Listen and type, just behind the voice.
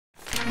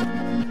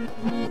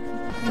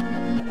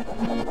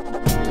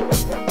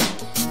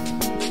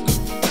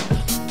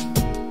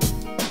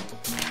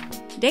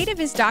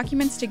Dataviz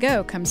Documents to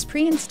Go comes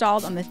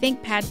pre-installed on the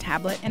ThinkPad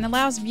tablet and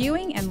allows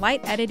viewing and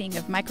light editing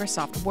of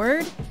Microsoft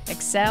Word,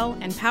 Excel,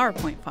 and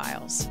PowerPoint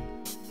files.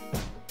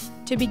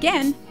 To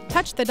begin,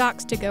 touch the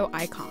Docs to Go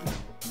icon.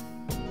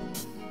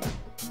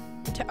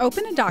 To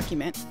open a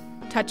document,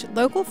 touch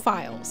Local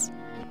Files,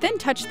 then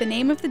touch the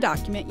name of the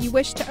document you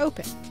wish to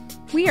open.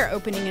 We are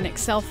opening an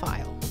Excel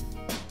file.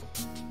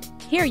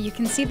 Here you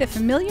can see the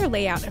familiar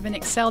layout of an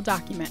Excel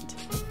document.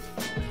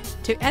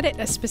 To edit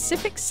a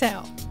specific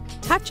cell,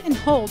 touch and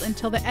hold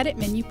until the Edit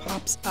menu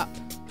pops up.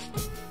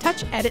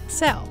 Touch Edit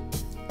Cell.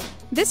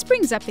 This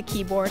brings up the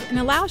keyboard and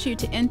allows you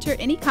to enter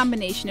any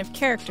combination of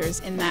characters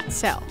in that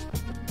cell.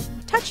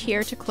 Touch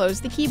here to close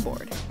the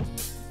keyboard.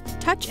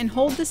 Touch and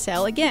hold the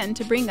cell again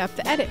to bring up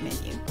the Edit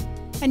menu,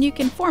 and you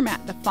can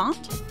format the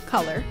font,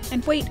 color,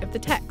 and weight of the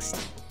text.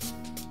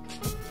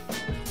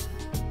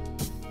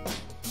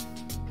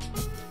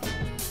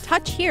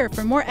 Touch here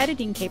for more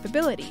editing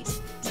capabilities,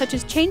 such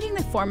as changing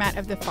the format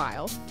of the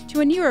file to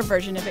a newer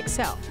version of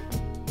Excel.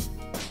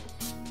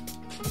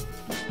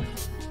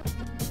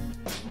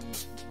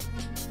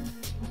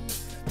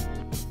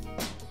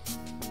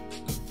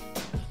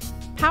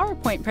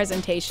 PowerPoint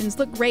presentations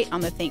look great on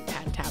the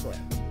ThinkPad tablet.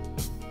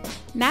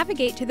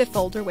 Navigate to the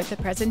folder with the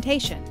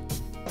presentation.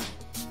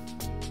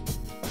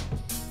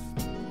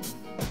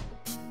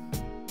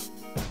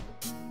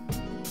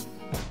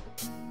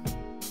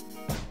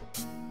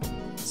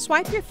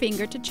 Swipe your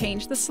finger to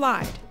change the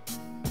slide.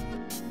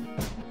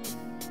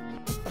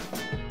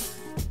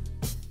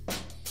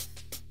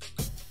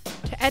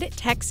 To edit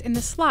text in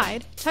the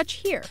slide, touch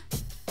here.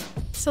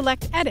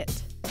 Select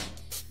Edit,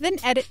 then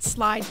edit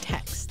slide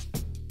text.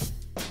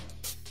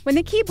 When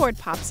the keyboard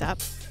pops up,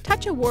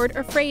 touch a word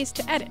or phrase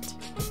to edit.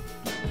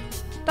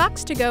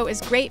 Docs to Go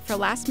is great for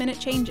last-minute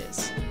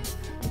changes.